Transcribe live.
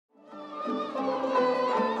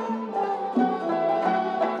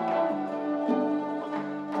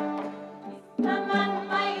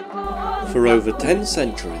For over 10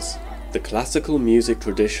 centuries, the classical music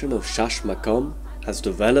tradition of Shashmaqom has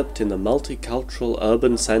developed in the multicultural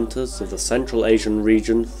urban centres of the Central Asian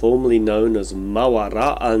region formerly known as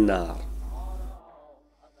Mâwarâ al-nahr.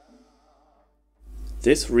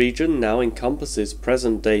 This region now encompasses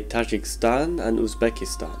present-day Tajikistan and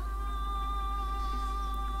Uzbekistan.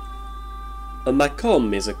 A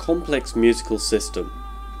maqom is a complex musical system,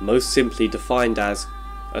 most simply defined as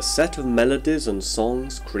a set of melodies and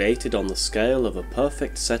songs created on the scale of a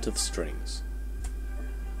perfect set of strings.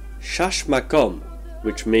 Shashmaqom,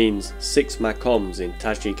 which means 6 maqoms in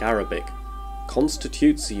Tajik Arabic,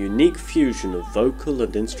 constitutes a unique fusion of vocal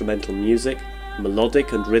and instrumental music,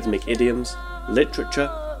 melodic and rhythmic idioms, literature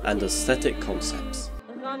and aesthetic concepts.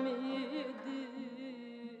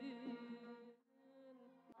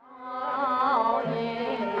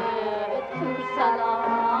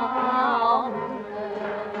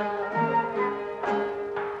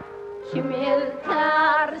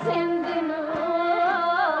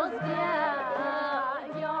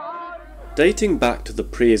 Dating back to the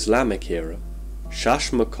pre-Islamic era,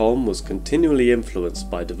 Shashmaqom was continually influenced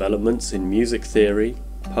by developments in music theory,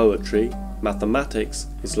 poetry, mathematics,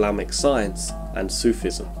 Islamic science, and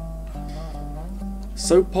Sufism.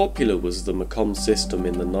 So popular was the maqom system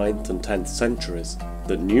in the 9th and 10th centuries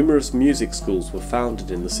that numerous music schools were founded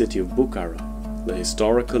in the city of Bukhara, the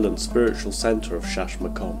historical and spiritual centre of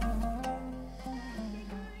Shashmaqom.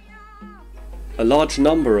 A large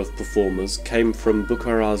number of performers came from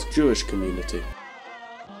Bukhara's Jewish community.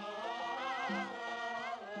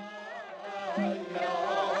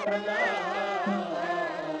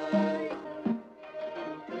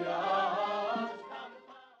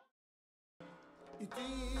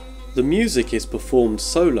 The music is performed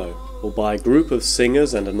solo or by a group of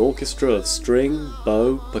singers and an orchestra of string,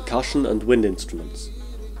 bow, percussion and wind instruments.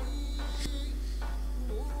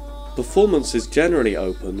 Performance is generally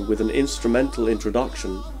open with an instrumental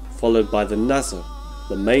introduction followed by the nasr,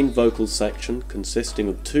 the main vocal section consisting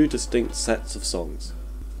of 2 distinct sets of songs.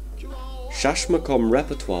 Shashmaqom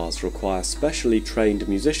repertoires require specially trained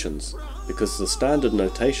musicians because the standard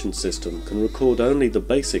notation system can record only the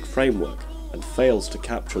basic framework and fails to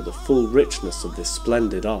capture the full richness of this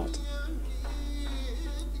splendid art.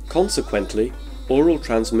 Consequently, oral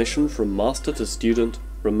transmission from master to student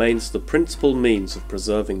remains the principal means of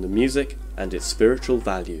preserving the music and its spiritual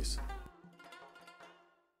values.